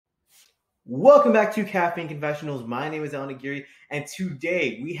Welcome back to Caffeine Confessionals. My name is Alan Aguirre, and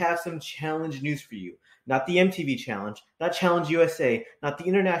today we have some challenge news for you. Not the MTV Challenge, not Challenge USA, not the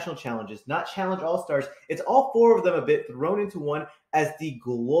International Challenges, not Challenge All-Stars. It's all four of them a bit thrown into one as the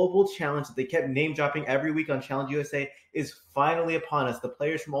global challenge that they kept name dropping every week on Challenge USA is finally upon us. The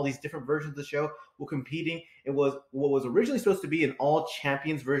players from all these different versions of the show were competing. It was what was originally supposed to be an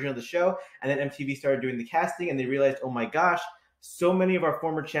all-champions version of the show, and then MTV started doing the casting, and they realized, oh my gosh, so many of our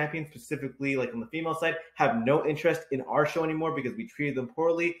former champions, specifically like on the female side, have no interest in our show anymore because we treated them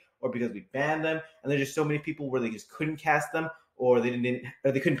poorly or because we banned them. And there's just so many people where they just couldn't cast them, or they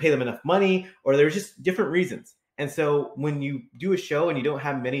couldn't pay them enough money, or there's just different reasons. And so when you do a show and you don't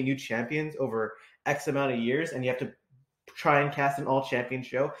have many new champions over X amount of years, and you have to try and cast an all champion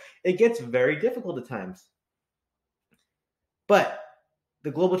show, it gets very difficult at times. But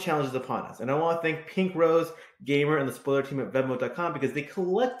the global challenge is upon us. And I want to thank Pink Rose Gamer and the spoiler team at Vevmo.com because they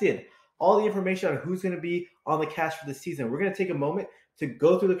collected all the information on who's going to be on the cast for this season. We're going to take a moment to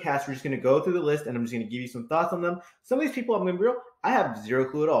go through the cast. We're just going to go through the list, and I'm just going to give you some thoughts on them. Some of these people, I'm going to be real, I have zero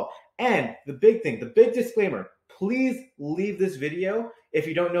clue at all. And the big thing, the big disclaimer, please leave this video if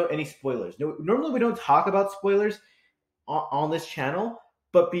you don't know any spoilers. Normally we don't talk about spoilers on this channel,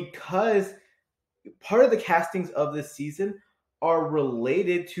 but because part of the castings of this season are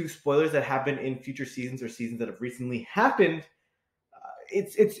related to spoilers that happen in future seasons or seasons that have recently happened,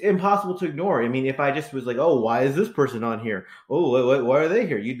 it's impossible to ignore. I mean, if I just was like, oh, why is this person on here? Oh, why are they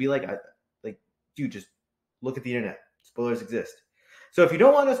here? You'd be like, dude, just look at the internet. Spoilers exist. So if you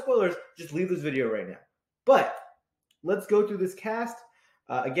don't want no spoilers, just leave this video right now. But let's go through this cast.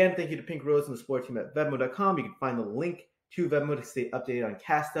 Again, thank you to Pink Rose and the spoiler team at Vevmo.com. You can find the link to Vevmo to stay updated on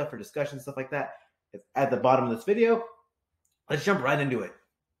cast stuff or discussion, stuff like that. It's at the bottom of this video. Let's jump right into it.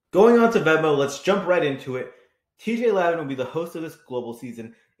 Going on to Vevmo, let's jump right into it. TJ Lavin will be the host of this global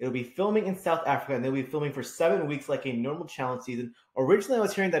season. It'll be filming in South Africa, and they'll be filming for 7 weeks like a normal challenge season. Originally, I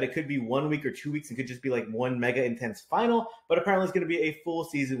was hearing that it could be 1 week or 2 weeks and could just be like one mega intense final, but apparently it's going to be a full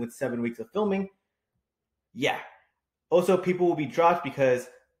season with 7 weeks of filming. Yeah. Also, people will be dropped because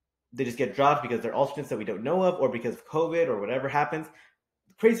they just get dropped because they're alternates that we don't know of or because of COVID or whatever happens.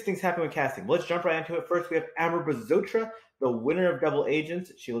 Crazy things happen with casting. Let's jump right into it. First, we have Amber Bazotra, the winner of Double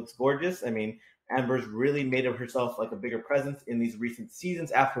Agents. She looks gorgeous. I mean, Amber's really made of herself like a bigger presence in these recent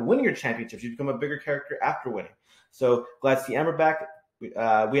seasons after winning her championship. She's become a bigger character after winning. So glad to see Amber back. We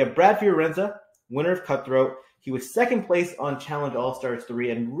have Brad Fiorenza, winner of Cutthroat. He was second place on Challenge All-Stars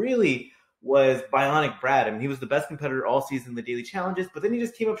 3 and really was bionic Brad. I mean, he was the best competitor all season in the daily challenges, but then he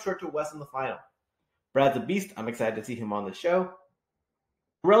just came up short to Wes in the final. Brad's a beast. I'm excited to see him on the show.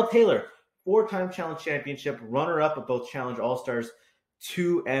 Terrell Taylor, 4-time Challenge Championship, runner-up of both Challenge All-Stars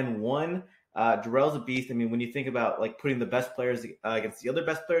 2 and 1. Darrell's a beast. I mean, when you think about like putting the best players against the other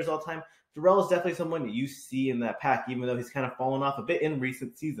best players all time, Darrell is definitely someone that you see in that pack, even though he's kind of fallen off a bit in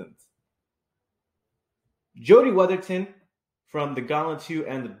recent seasons. Jody Weatherton from the Gauntlet 2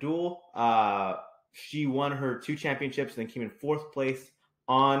 and the Duel. She won her 2 championships and then came in 4th place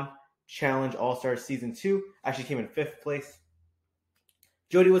on Challenge All-Stars Season 2. Actually came in 5th place.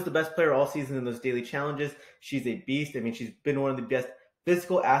 Jody was the best player all season in those daily challenges. She's a beast. I mean, she's been one of the best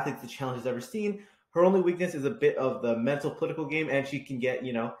physical athletes the challenge has ever seen. Her only weakness is a bit of the mental, political game, and she can get,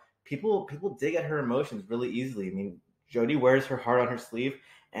 people dig at her emotions really easily. I mean, Jody wears her heart on her sleeve,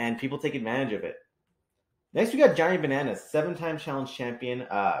 and people take advantage of it. Next, we got Johnny Bananas, 7-time challenge champion.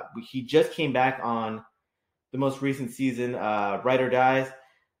 He just came back on the most recent season, Ride or Dies.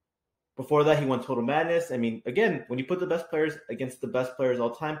 Before that, he won Total Madness. I mean, again, when you put the best players against the best players all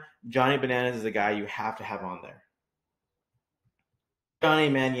time, Johnny Bananas is a guy you have to have on there. Johnny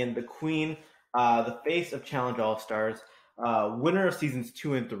Mannion, the queen, the face of Challenge All-Stars, winner of seasons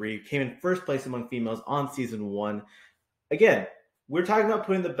 2 and 3, came in 1st place among females on season 1. Again, we're talking about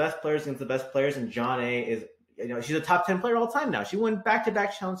putting the best players against the best players, and John A is, she's a top 10 player all time now. She won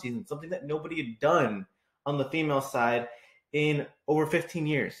back-to-back challenge seasons, something that nobody had done on the female side in over 15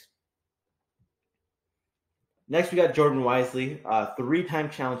 years. Next, we got Jordan Wisely, 3-time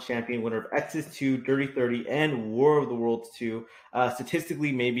challenge champion, winner of X's 2, Dirty 30, and War of the Worlds 2.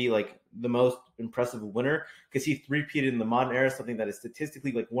 Statistically, maybe like the most impressive winner because he three-peated in the modern era, something that is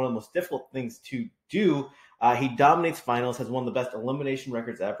statistically like one of the most difficult things to do. He dominates finals, has one of the best elimination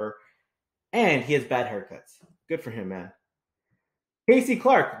records ever, and he has bad haircuts. Good for him, man. Casey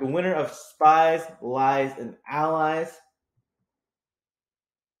Clark, the winner of Spies, Lies, and Allies.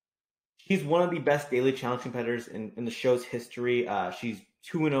 She's one of the best daily challenge competitors in the show's history. She's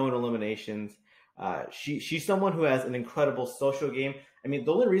 2-0 in eliminations. She's someone who has an incredible social game. I mean,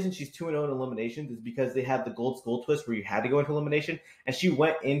 the only reason she's 2-0 in eliminations is because they had the gold skull twist where you had to go into elimination, and she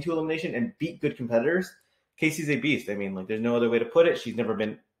went into elimination and beat good competitors. Casey's a beast. I mean, like, there's no other way to put it. She's never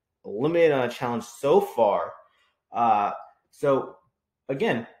been eliminated on a challenge so far. So,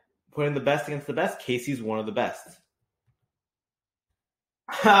 again, putting the best against the best, Casey's one of the best.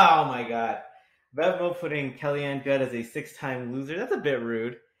 Oh my God. Vevmo putting Kellyanne Judd as a 6-time loser. That's a bit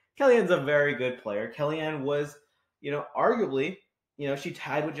rude. Kellyanne's a very good player. Kellyanne was, arguably, she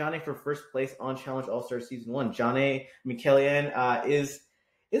tied with Johnny for first place on Challenge All-Star Season 1. Kellyanne is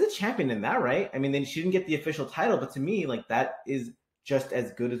a champion in that, right? I mean, then she didn't get the official title, but to me, like, that is just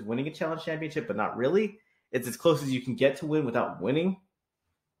as good as winning a Challenge Championship, but not really. It's as close as you can get to win without winning.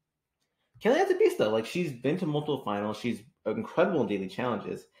 Kellyanne's a beast, though. Like, she's been to multiple finals. She's incredible in daily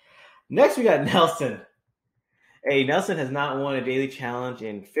challenges. Next, we got Nelson. Hey, Nelson has not won a daily challenge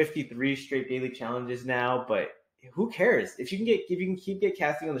in 53 straight daily challenges now, but who cares? If you can keep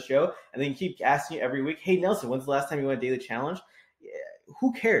casting on the show and then keep asking you every week, hey, Nelson, when's the last time you won a daily challenge? Yeah,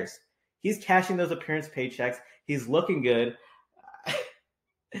 who cares? He's cashing those appearance paychecks. He's looking good.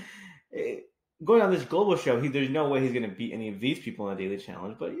 Going on this global show, there's no way he's going to beat any of these people in a daily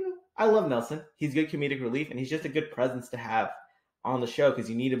challenge, but I love Nelson. He's good comedic relief, and he's just a good presence to have on the show because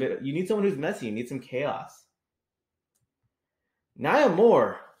you need someone who's messy. You need some chaos. Nia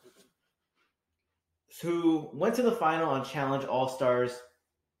Moore, who went to the final on Challenge All-Stars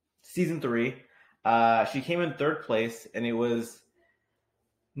Season 3. She came in third place, and it was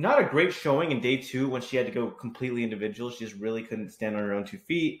not a great showing in day 2 when she had to go completely individual. She just really couldn't stand on her own 2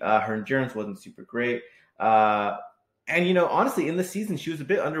 feet. Her endurance wasn't super great. And, honestly, in the season, she was a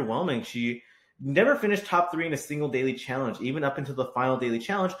bit underwhelming. She never finished top 3 in a single daily challenge, even up until the final daily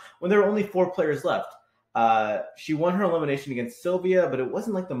challenge when there were only 4 players left. She won her elimination against Sylvia, but it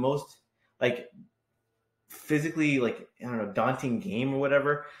wasn't like the most physically daunting game or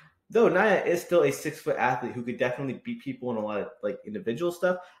whatever. Though Nia is still a 6-foot athlete who could definitely beat people in a lot of individual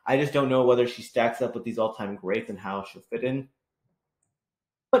stuff. I just don't know whether she stacks up with these all-time greats and how she'll fit in.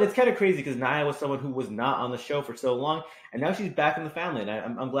 But it's kind of crazy because Nia was someone who was not on the show for so long, and now she's back in the family,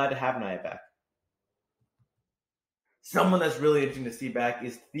 and I'm glad to have Nia back. Someone that's really interesting to see back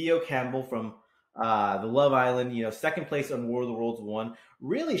is Theo Campbell from the Love Island. Second place on War of the Worlds 1.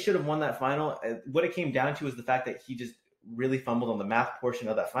 Really should have won that final. What it came down to is the fact that he just really fumbled on the math portion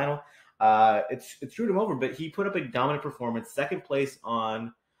of that final. It screwed him over, but he put up a dominant performance. Second place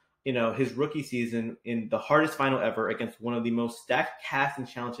on his rookie season in the hardest final ever against one of the most stacked casts in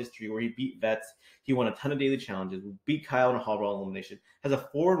challenge history, where he beat vets. He won a ton of daily challenges, beat Kyle in a hall brawl elimination, has a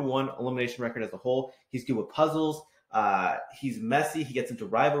 4-1 elimination record as a whole. He's good with puzzles. He's messy. He gets into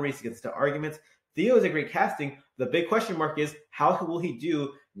rivalries. He gets into arguments. Theo is a great casting. The big question mark is, how will he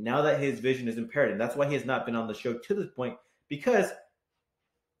do now that his vision is impaired? And that's why he has not been on the show to this point, because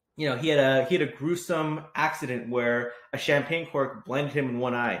he had a gruesome accident where a champagne cork blinded him in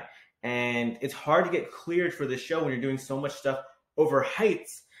one eye. And it's hard to get cleared for this show when you're doing so much stuff over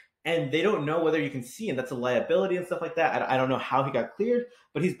heights, and they don't know whether you can see, and that's a liability and stuff like that. I don't know how he got cleared,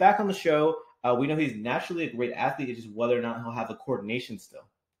 but he's back on the show. We know he's naturally a great athlete. It's just whether or not he'll have the coordination still.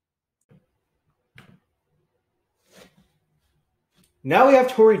 Now we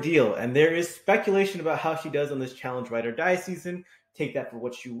have Tori Deal, and there is speculation about how she does on this Challenge Ride or Die season. Take that for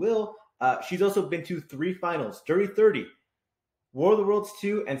what you will. She's also been to 3 finals, Dirty 30, War of the Worlds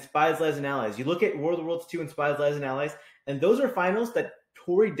 2, and Spies, Lies, and Allies. You look at War of the Worlds 2 and Spies, Lies, and Allies, and those are finals that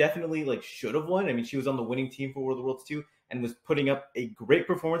Tori definitely should have won. I mean, she was on the winning team for War of the Worlds 2 and was putting up a great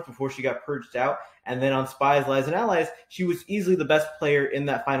performance before she got purged out. And then on Spies, Lies, and Allies, she was easily the best player in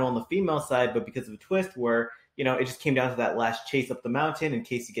that final on the female side, but because of a twist where it just came down to that last chase up the mountain and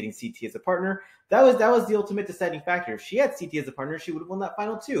Casey getting CT as a partner. That was the ultimate deciding factor. If she had CT as a partner, she would have won that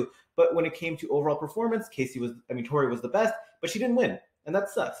final too. But when it came to overall performance, Tori was the best, but she didn't win. And that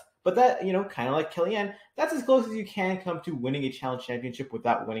sucks. But that, kind of like Kellyanne, that's as close as you can come to winning a challenge championship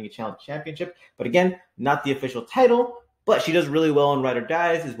without winning a challenge championship. But again, not the official title, but she does really well on Ride or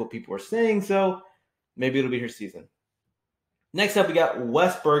Dies is what people are saying. So maybe it'll be her season. Next up, we got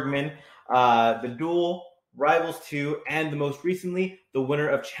Wes Bergman, the dual Rivals 2, and the most recently, the winner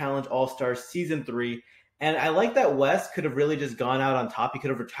of Challenge All-Stars Season 3. And I like that Wes could have really just gone out on top. He could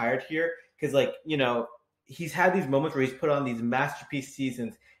have retired here because, he's had these moments where he's put on these masterpiece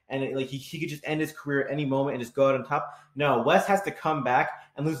seasons, and he could just end his career at any moment and just go out on top. No, Wes has to come back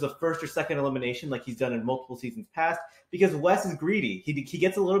and lose the first or second elimination like he's done in multiple seasons past, because Wes is greedy. He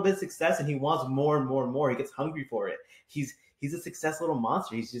gets a little bit of success and he wants more and more and more. He gets hungry for it. He's a success little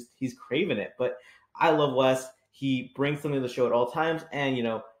monster. He's craving it. But I love Wes. He brings something to the show at all times. And,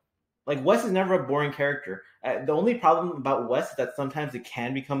 Like, Wes is never a boring character. The only problem about Wes is that sometimes it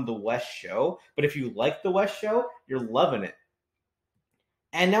can become the Wes show. But if you like the Wes show, you're loving it.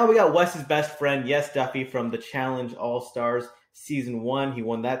 And now we got Wes's best friend, Yes Duffy, from the Challenge All Stars Season 1. He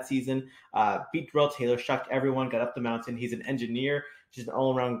won that season. Beat Darrell Taylor, shocked everyone, got up the mountain. He's an engineer, just an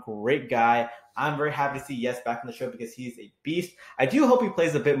all around great guy. I'm very happy to see Yes back on the show because he's a beast. I do hope he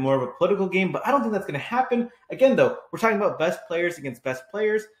plays a bit more of a political game, but I don't think that's going to happen. Again, though, we're talking about best players against best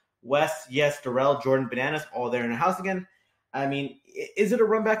players. Wes, Yes, Darrell, Jordan, Bananas, all there in the house again. I mean, is it a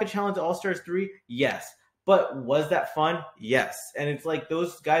run back of Challenge All Stars 3? Yes. But was that fun? Yes. And it's like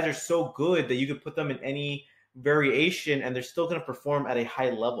those guys are so good that you could put them in any variation and they're still going to perform at a high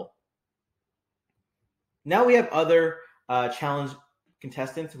level. Now we have other challenge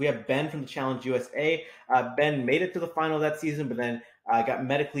contestants. We have Ben from the Challenge USA. Ben made it to the final that season, but then got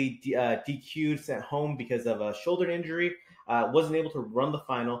medically DQ'd, sent home because of a shoulder injury. Wasn't able to run the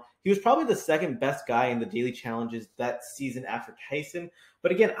final. He was probably the second best guy in the daily challenges that season after Tyson.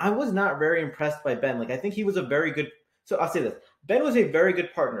 But again, I was not very impressed by Ben. Like, I think he was a very good. So I'll say this: Ben was a very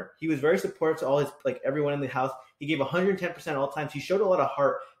good partner. He was very supportive to all his, like, everyone in the house. He gave 110% all times. He showed a lot of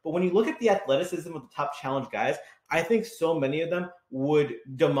heart. But when you look at the athleticism of the top challenge guys, I think so many of them would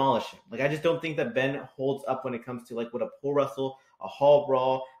demolish him. Like, I just don't think that Ben holds up when it comes to like what a pole wrestle, a hall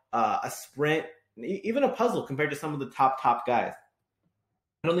brawl, a sprint, even a puzzle compared to some of the top guys.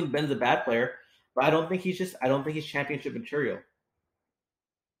 I don't think Ben's a bad player, but I don't think he's championship material.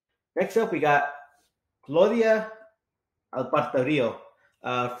 Next up, we got Claudia Alpartario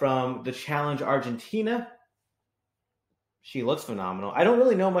from the Challenge Argentina. She looks phenomenal. I don't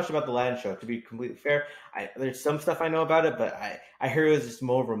really know much about the Latin show, to be completely fair. There's some stuff I know about it, but I hear it was just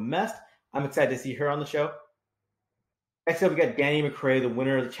more of a mess. I'm excited to see her on the show. Next up, we got Danny McRae, the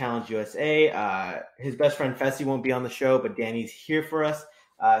winner of the Challenge USA. His best friend Fessy won't be on the show, but Danny's here for us.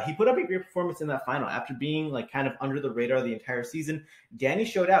 He put up a great performance in that final. After being like kind of under the radar the entire season, Danny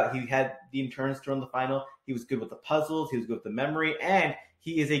showed out. He had the interns to run the final. He was good with the puzzles. He was good with the memory, and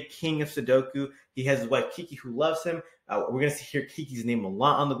he is a king of Sudoku. He has his wife Kiki, who loves him. We're going to hear Kiki's name a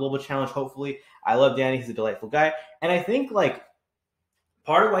lot on the Global Challenge, hopefully. I love Danny. He's a delightful guy. And I think, like,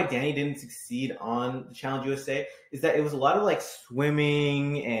 part of why Danny didn't succeed on the Challenge USA is that it was a lot of, like,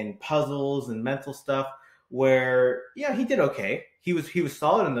 swimming and puzzles and mental stuff where, yeah, he did okay. He was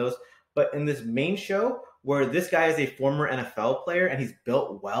solid in those. But in this main show, where this guy is a former NFL player and he's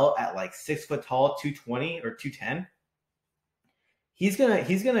built well at, like, 6 foot tall, 220 or 210, he's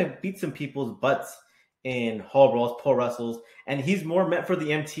gonna beat some people's butts in hall brawls, pole wrestles, and he's more meant for the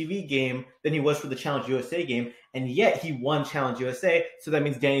MTV game than he was for the Challenge USA game, and yet he won Challenge USA, so that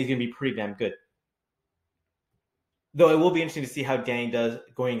means Danny's going to be pretty damn good. Though it will be interesting to see how Danny does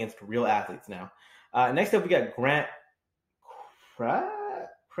going against real athletes now. Next up, we got Grant I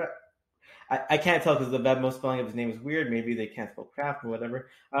can't tell because the Vevmo spelling of his name is weird. Maybe they can't spell craft or whatever.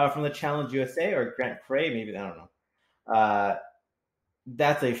 From the Challenge USA, or Grant Cray, maybe, I don't know.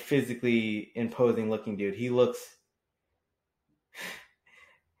 That's a physically imposing looking dude. He looks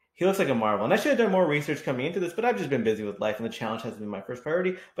like a marvel. And I should have done more research coming into this, but I've just been busy with life and the challenge hasn't been my first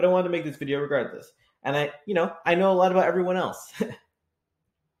priority. But I wanted to make this video regardless. And I know a lot about everyone else.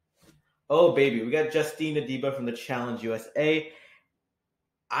 Oh, baby. We got Justine Adiba from the Challenge USA.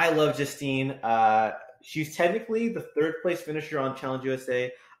 I love Justine. She's technically the third place finisher on Challenge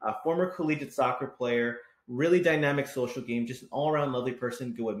USA, a former collegiate soccer player. Really dynamic social game, just an all-around lovely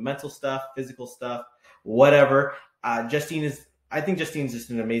person, good with mental stuff, physical stuff, whatever. I think Justine's just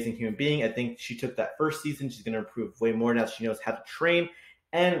an amazing human being. I think she took that first season. She's going to improve way more now that she knows how to train.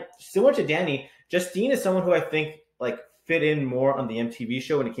 And similar to Danny, Justine is someone who I think like fit in more on the MTV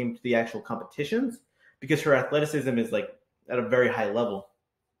show when it came to the actual competitions because her athleticism is like at a very high level.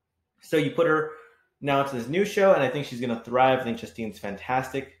 So you put her now into this new show, and I think she's going to thrive. I think Justine's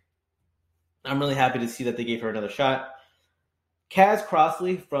fantastic. I'm really happy to see that they gave her another shot. Kaz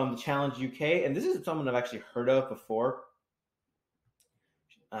Crossley from the Challenge UK, and this is someone I've actually heard of before.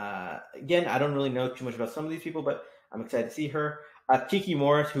 Again, I don't really know too much about some of these people, but I'm excited to see her. Kiki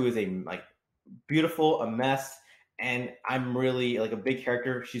Morris, who is a beautiful, a mess, and I'm really like a big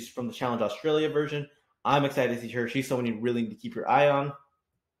character. She's from the Challenge Australia version. I'm excited to see her. She's someone you really need to keep your eye on.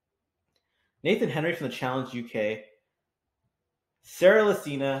 Nathan Henry from the Challenge UK. Sarah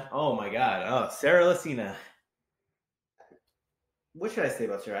Lacina. Oh my God. Oh, Sarah Lacina. What should I say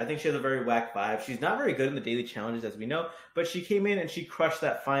about Sarah? I think she has a very whack vibe. She's not very good in the daily challenges, as we know, but she came in and she crushed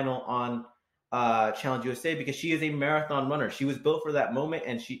that final on Challenge USA because she is a marathon runner. She was built for that moment,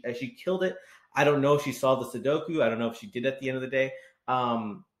 and she killed it. I don't know if she saw the Sudoku. I don't know if she did at the end of the day.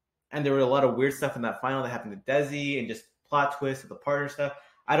 And there were a lot of weird stuff in that final that happened to Desi and just plot twists with the partner stuff.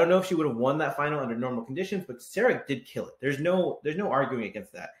 I don't know if she would have won that final under normal conditions, but Sarah did kill it. There's no arguing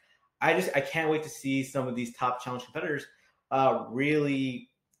against that. I can't wait to see some of these top challenge competitors really,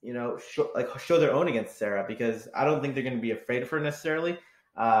 show their own against Sarah, because I don't think they're going to be afraid of her necessarily,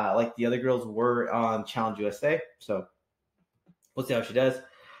 like the other girls were on Challenge USA. So we'll see how she does.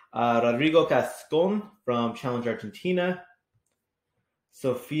 Rodrigo Cascon from Challenge Argentina.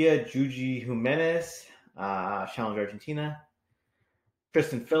 Sofia Juji Jimenez, Challenge Argentina.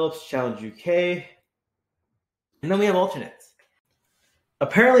 Tristan Phillips, Challenge UK. And then we have alternates.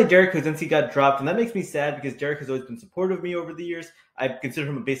 Apparently, Derek Kozinski got dropped, and that makes me sad because Derek has always been supportive of me over the years. I consider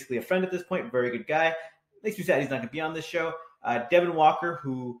him basically a friend at this point, very good guy. Makes me sad he's not going to be on this show. Devin Walker,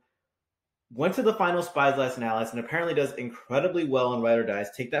 who went to the final Spies, Lies, and Allies, and apparently does incredibly well on Ride or Dies.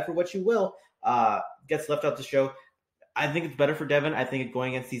 Take that for what you will. Gets left out the show. I think it's better for Devin. I think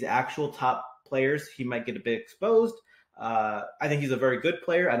going against these actual top players, he might get a bit exposed. I think he's a very good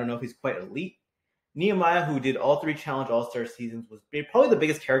player. I don't know if he's quite elite. Nehemiah, who did all 3 Challenge All-Star seasons, was probably the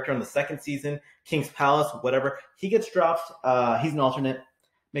biggest character on the second season. King's Palace, whatever. He gets dropped. He's an alternate.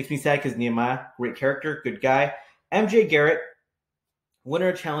 Makes me sad because Nehemiah, great character, good guy. MJ Garrett, winner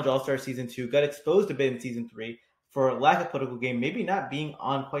of Challenge All-Star Season 2, got exposed a bit in Season 3 for a lack of political game, maybe not being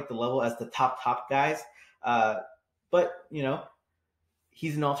on quite the level as the top guys. But,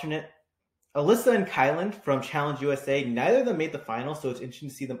 he's an alternate. Alyssa and Kylan from Challenge USA, neither of them made the final, so it's interesting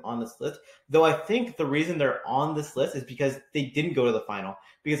to see them on this list. Though I think the reason they're on this list is because they didn't go to the final.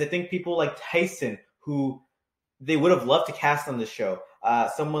 Because I think people like Tyson, who they would have loved to cast on this show,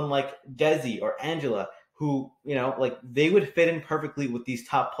 someone like Desi or Angela, who, they would fit in perfectly with these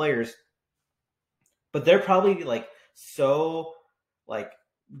top players. But they're probably so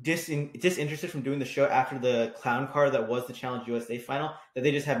disinterested from doing the show after the clown car that was the Challenge USA final that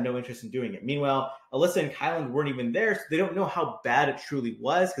they just have no interest in doing it. Meanwhile, Alyssa and Kylan weren't even there, so they don't know how bad it truly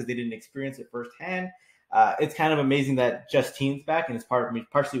was because they didn't experience it firsthand. It's kind of amazing that Justine's back, and it's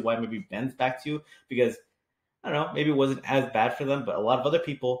partially why maybe Ben's back too, because I don't know, maybe it wasn't as bad for them, but a lot of other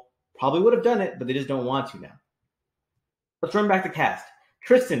people probably would have done it, but they just don't want to now. Let's run back the cast.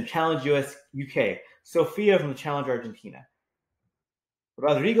 Tristan, Challenge US UK. Sophia from the Challenge Argentina.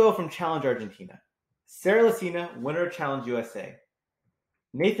 Rodrigo from Challenge Argentina. Sarah Lacina, winner of Challenge USA.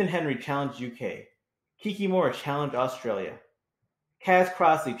 Nathan Henry, Challenge UK. Kiki Moore, Challenge Australia. Kaz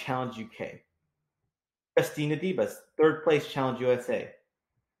Crossley, Challenge UK. Justina Dibas, 3rd place, Challenge USA.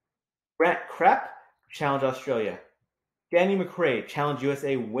 Grant Krepp, Challenge Australia. Danny McRae, Challenge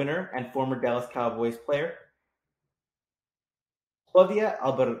USA winner and former Dallas Cowboys player. Claudia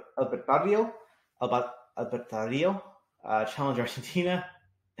Albertario, Challenge Argentina.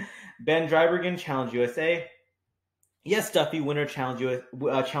 Ben Drybergen, Challenge USA. Yes, Duffy, winner Challenge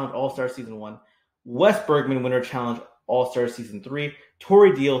All-Star Season 1. Wes Bergman, winner Challenge All-Star Season 3.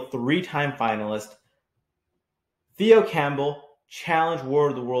 Tori Deal, 3-time finalist. Theo Campbell, Challenge War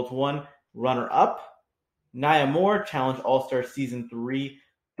of the Worlds 1, runner-up. Nia Moore, Challenge All-Star Season 3,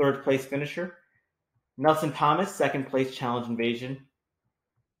 3rd place finisher. Nelson Thomas, 2nd place, Challenge Invasion.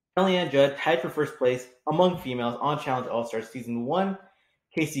 Kellyanne Judd, tied for 1st place among females on Challenge All-Star Season 1.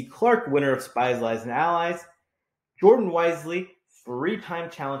 Casey Clark, winner of Spies, Lies, and Allies. Jordan Wisely, 3-time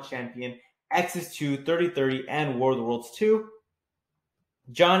Challenge champion, X's 2, 30-30, and War of the Worlds 2.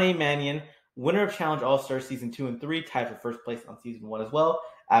 John A. Mannion, winner of Challenge All-Star Season 2 and 3, tied for 1st place on Season 1 as well.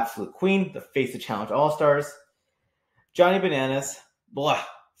 Absolute Queen, the face of Challenge All-Stars. Johnny Bananas,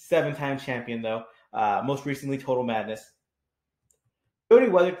 7-time champion though, most recently Total Madness. Jodie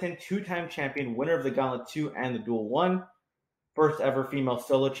Weatherton, 2-time champion, winner of the Gauntlet 2 and the Duel 1. First ever female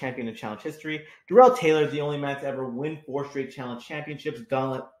solo champion in Challenge history. Darrell Taylor, the only man to ever win 4 straight Challenge championships.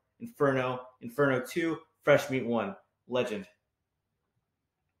 Gauntlet, Inferno 2, Fresh Meat 1. Legend.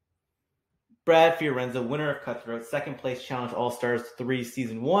 Brad Fiorenza, winner of Cutthroat, 2nd place Challenge All-Stars 3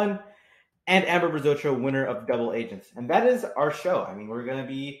 Season 1. And Amber Brazocho, winner of Double Agents. And that is our show. I mean, they're going to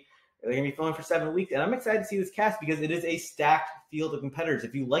be filming for 7 weeks. And I'm excited to see this cast because it is a stacked field of competitors.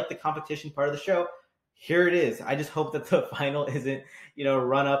 If you like the competition part of the show, here it is. I just hope that the final isn't,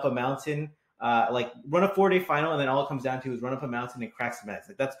 run up a mountain, run a 4-day final, and then all it comes down to is run up a mountain and crack some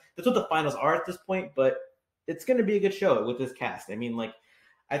eggs. That's what the finals are at this point, but it's going to be a good show with this cast. I mean,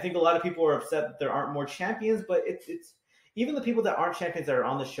 I think a lot of people are upset that there aren't more champions, but it's even the people that aren't champions that are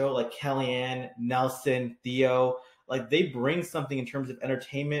on the show, like Kellyanne, Nelson, Theo, they bring something in terms of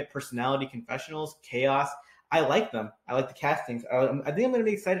entertainment, personality, confessionals, chaos. I like them. I like the castings. I think I'm going to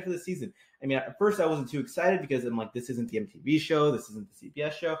be excited for this season. I mean, at first I wasn't too excited because I'm like, this isn't the MTV show. This isn't the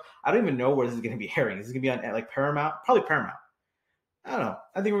CBS show. I don't even know where this is going to be airing. Is this going to be on Paramount? Probably Paramount. I don't know.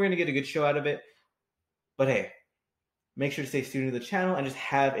 I think we're going to get a good show out of it. But hey, Make sure to stay tuned to the channel and just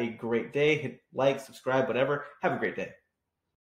have a great day. Hit like, subscribe, whatever. Have a great day.